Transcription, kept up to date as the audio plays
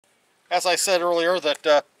As I said earlier,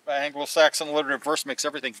 that Anglo-Saxon alliterative verse makes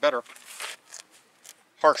everything better.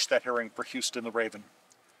 Harsh that hearing for Houston the Raven.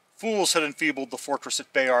 Fools had enfeebled the fortress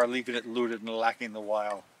at Bayar, leaving it looted and lacking the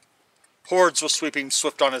while. Hordes were sweeping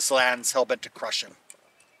swift on his lands, hell-bent to crush him.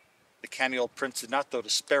 The canny old prince did not, though,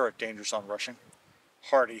 despair at dangers on rushing.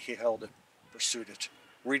 Hardy he held it, pursued it,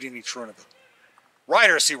 reading each rune of it.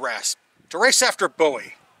 Riders, he rasped, to race after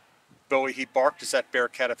Bowie. Bowie, he barked, as that bear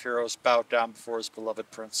cat of heroes bowed down before his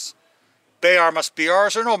beloved prince. Bayar must be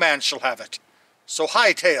ours, or no man shall have it. So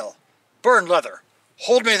hightail, burn leather,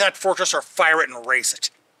 hold me that fortress, or fire it and raze it.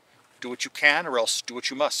 Do what you can, or else do what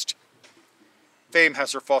you must. Fame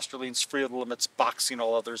has her fosterlings free of the limits, boxing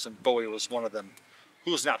all others, and Bowie was one of them.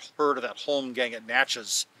 Who's not heard of that home gang at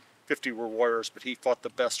Natchez? 50 were warriors, but he fought the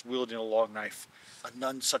best, wielding a long knife.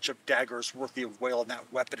 None such of daggers worthy of whale, and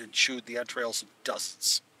that weapon had chewed the entrails of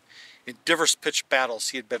dozens. In divers pitched battles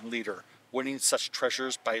he had been leader, winning such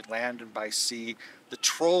treasures by land and by sea. The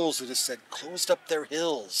trolls, it is said, closed up their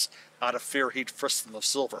hills, out of fear he'd frisked them of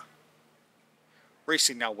silver.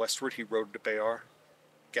 Racing now westward, he rode to Bayar,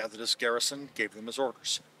 gathered his garrison, gave them his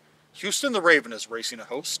orders. Houston the Raven is racing a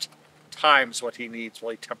host. Time's what he needs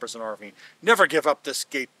while he tempers an army. Never give up this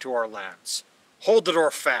gate to our lands. Hold the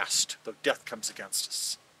door fast, though death comes against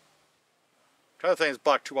us. T'other things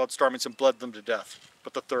blocked two wild stormings and bled them to death.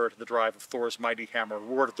 But the third, the drive of Thor's mighty hammer,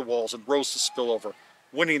 roared at the walls and rose to spill over,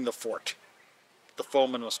 winning the fort. But the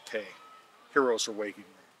foemen must pay. Heroes are waiting.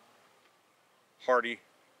 Hardy,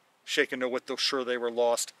 shaken no whit, though sure they were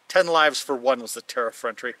lost. 10 lives for one was the tariff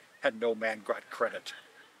entry, and no man got credit.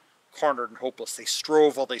 Cornered and hopeless, they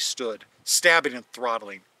strove while they stood, stabbing and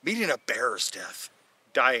throttling, meeting a bear's death,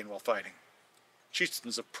 dying while fighting.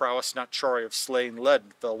 Chieftains of prowess, not chary of slaying, led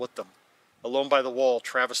and fell with them. Alone by the wall,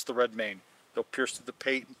 Travis the Redmane, though pierced through the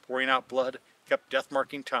pate and pouring out blood, kept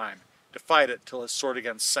death-marking time, defied it till his sword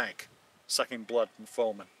again sank, sucking blood from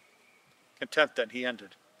foemen. Content then he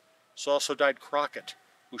ended. So also died Crockett,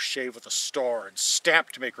 who shaved with a star and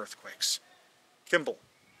stamped to make earthquakes. Kimball,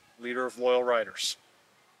 leader of loyal riders.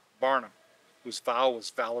 Barnum, whose vow was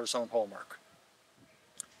valor's own hallmark.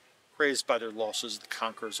 Crazed by their losses, the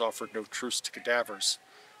conquerors offered no truce to cadavers.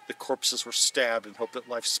 The corpses were stabbed in hope that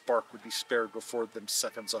life's spark would be spared before them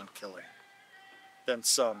seconds on killing. Then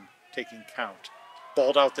some, taking count,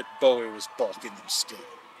 bawled out that Bowie was balking them still.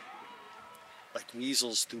 Like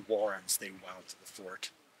weasels through warrens they wound to the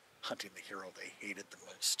fort, hunting the hero they hated the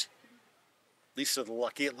most. Least of the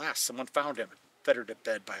lucky, at last someone found him, fettered to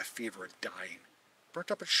bed by a fever and dying,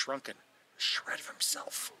 burnt up and shrunken, a shred of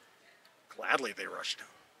himself. Gladly they rushed him.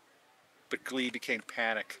 But glee became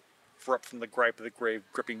panic, for up from the gripe of the grave,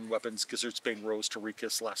 gripping weapons, Gizzardsbane rose to wreak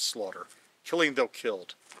his last slaughter. Killing though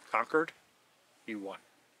killed, conquered, he won.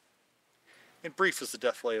 In brief is the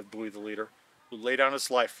death lay of Bowie the leader, who laid down his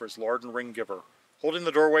life for his lord and ring giver, holding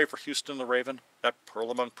the doorway for Houston the Raven, that pearl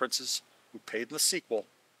among princes, who paid in the sequel,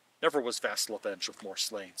 never was vassal avenged with more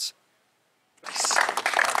slains.